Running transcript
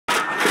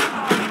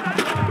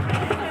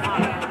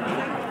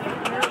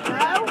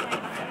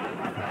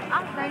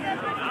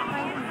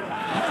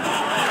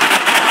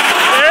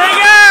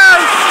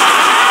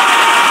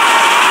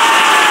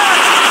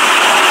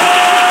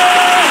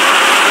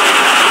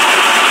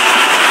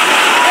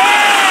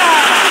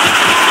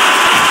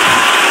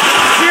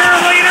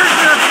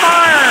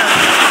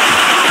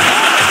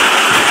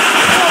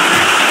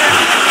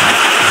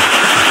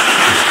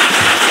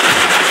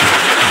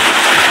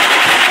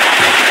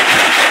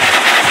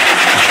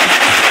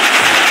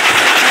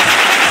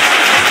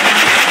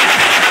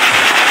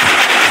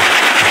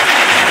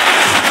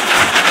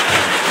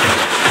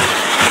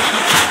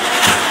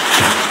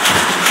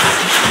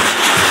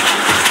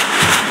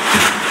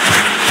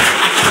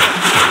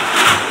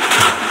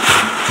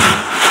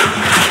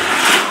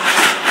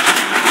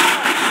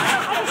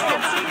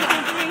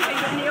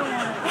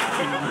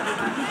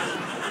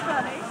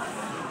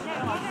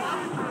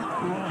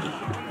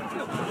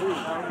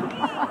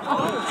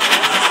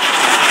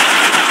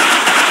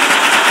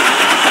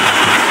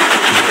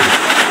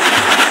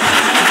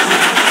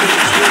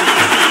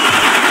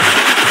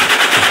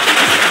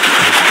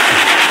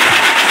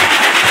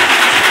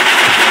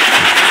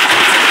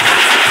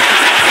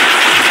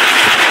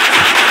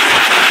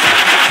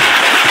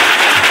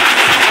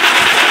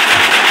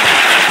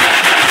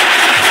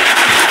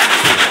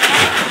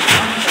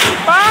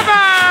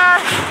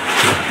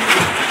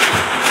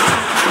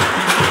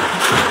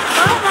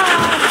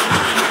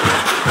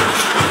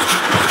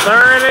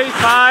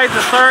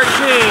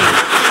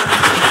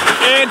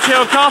35-13 in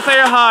Chillicothe,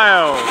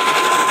 Ohio.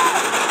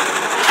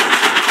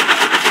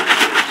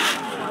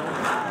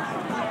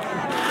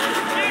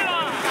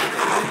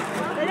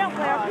 They don't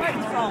play our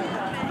fighting song.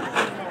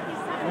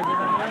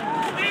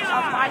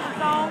 Our fighting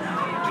song.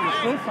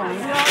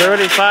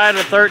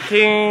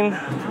 35-13.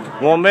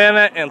 1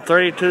 minute and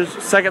 32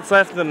 seconds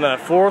left in the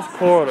fourth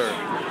quarter.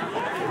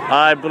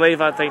 I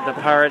think the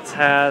Pirates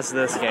has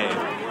this game.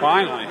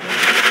 Finally.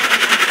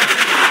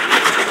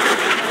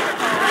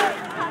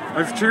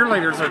 Those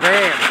cheerleaders are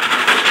dead.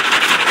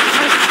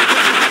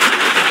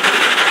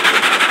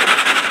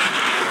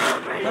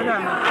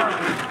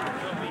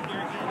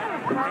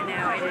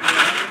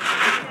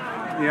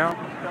 Yeah.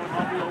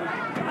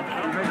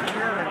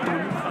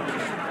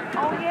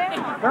 Oh,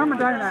 yeah? Throw them a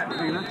donut,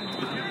 Tina.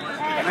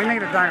 They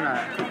need a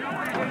donut.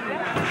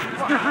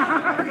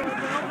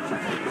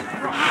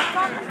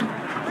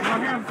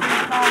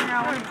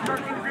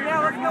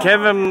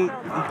 Kevin,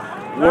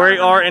 we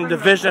are in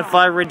Division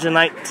 5, Region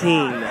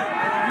 19.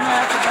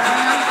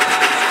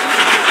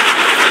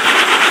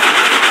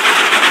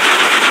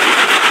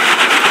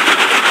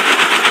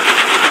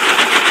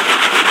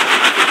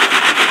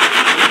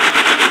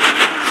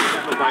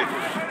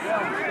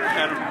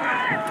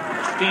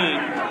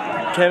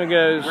 Kevin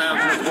goes,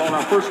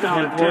 first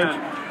down and 10.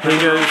 He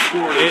goes,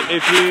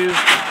 if you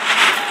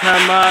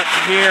come up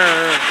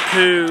here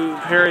to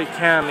Perry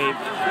County,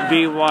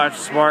 be watch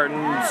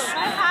Spartans,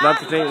 not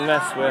the thing to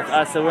mess with.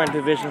 I said we're in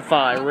Division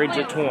 5,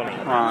 Region 20.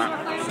 Alright.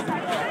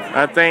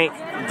 I think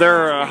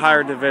they're a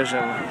higher division.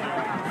 Are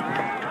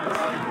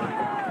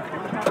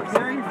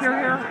you still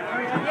here?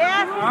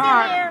 Yes, we're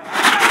Alright. still here.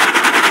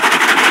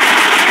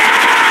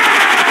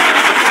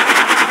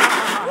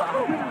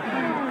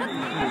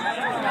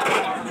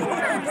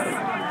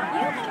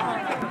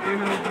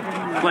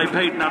 Play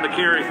Peyton on the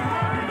carry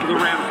for the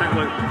Rams.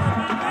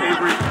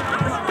 Avery.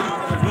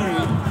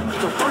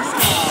 The first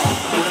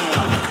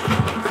down.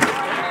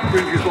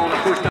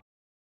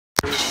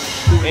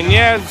 And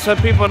yeah, some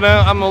people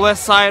know I'm a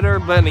West Sider,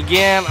 but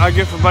again, I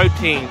go for both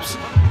teams.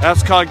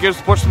 That's called good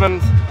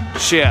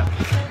sportsmanship.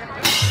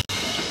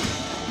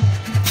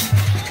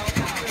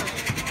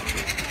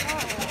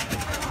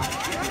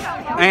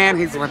 And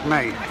he's with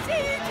me.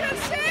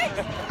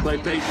 Play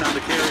Peyton on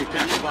the carry.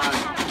 Tackle by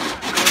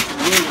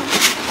Williams.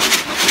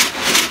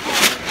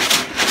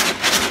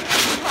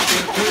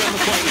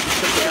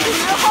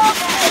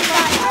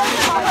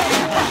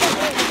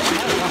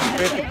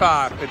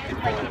 55.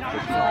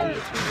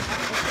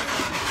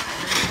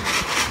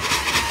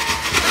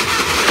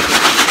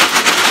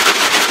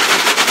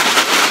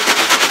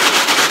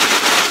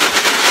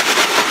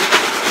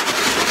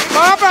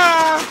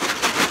 Bye-bye.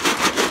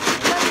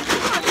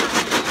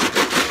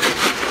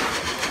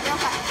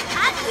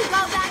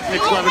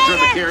 Nick Clevenger on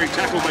the carry.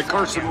 Tackled by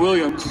Carson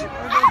Williams. See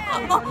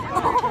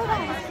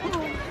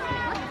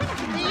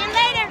you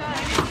later.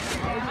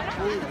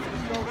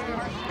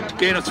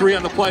 Gain of 3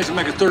 on the plays and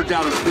make a 3rd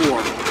down and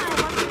 4.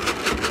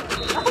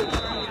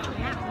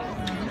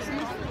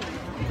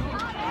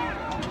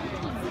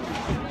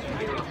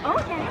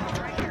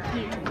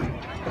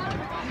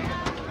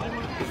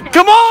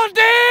 Come on,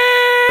 D!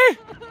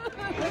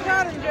 We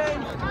got him,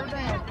 James.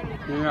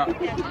 Yeah. We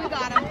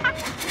got him.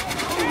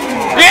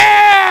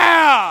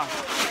 Yeah!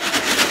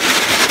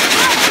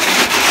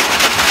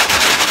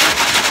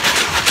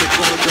 Nick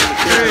Clevenger on the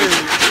carry.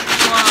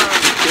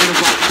 Gain of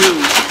about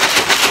 2.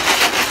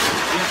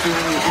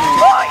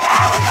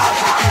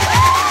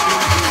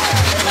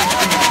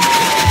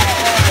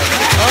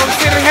 Oh,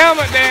 see the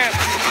helmet dance.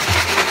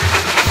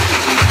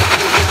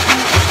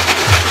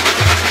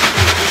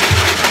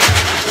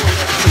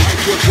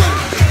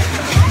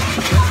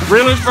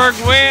 Wheelersburg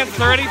wins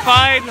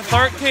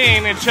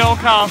 35-13 in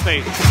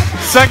Chillicothe.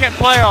 Second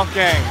playoff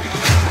game.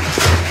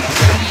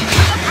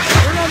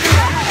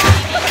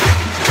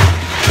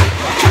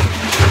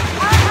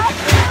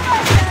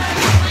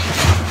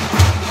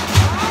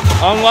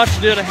 I'm gonna watch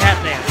you do the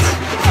hat dance.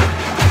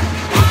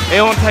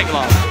 It won't take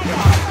long.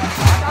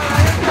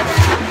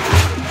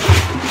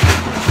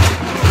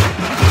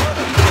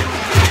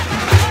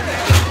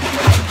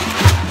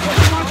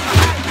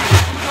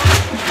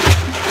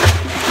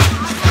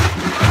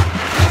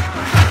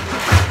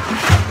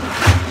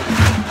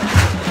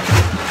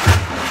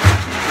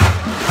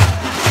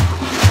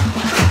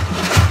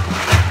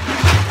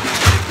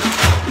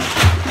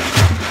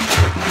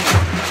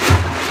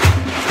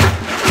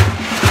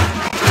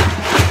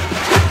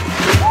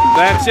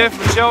 That's it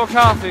for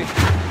Chillicothe.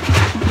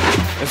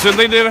 As soon as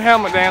they do the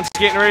helmet dance,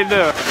 getting ready to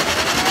do it.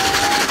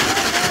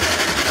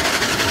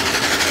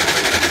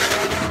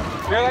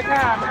 Here they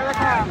come, here they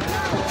come.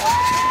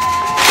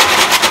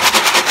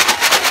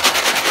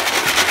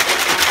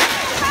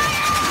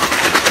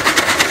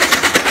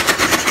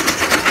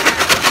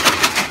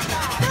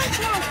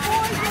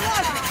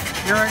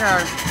 Here we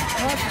go.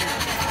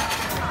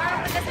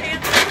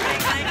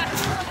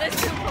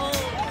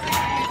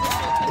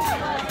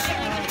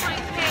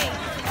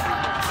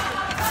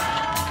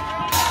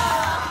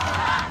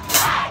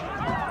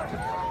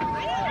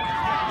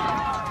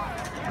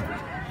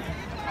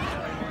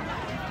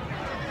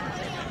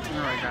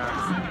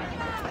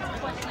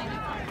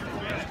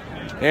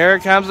 Here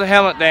comes the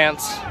helmet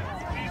dance.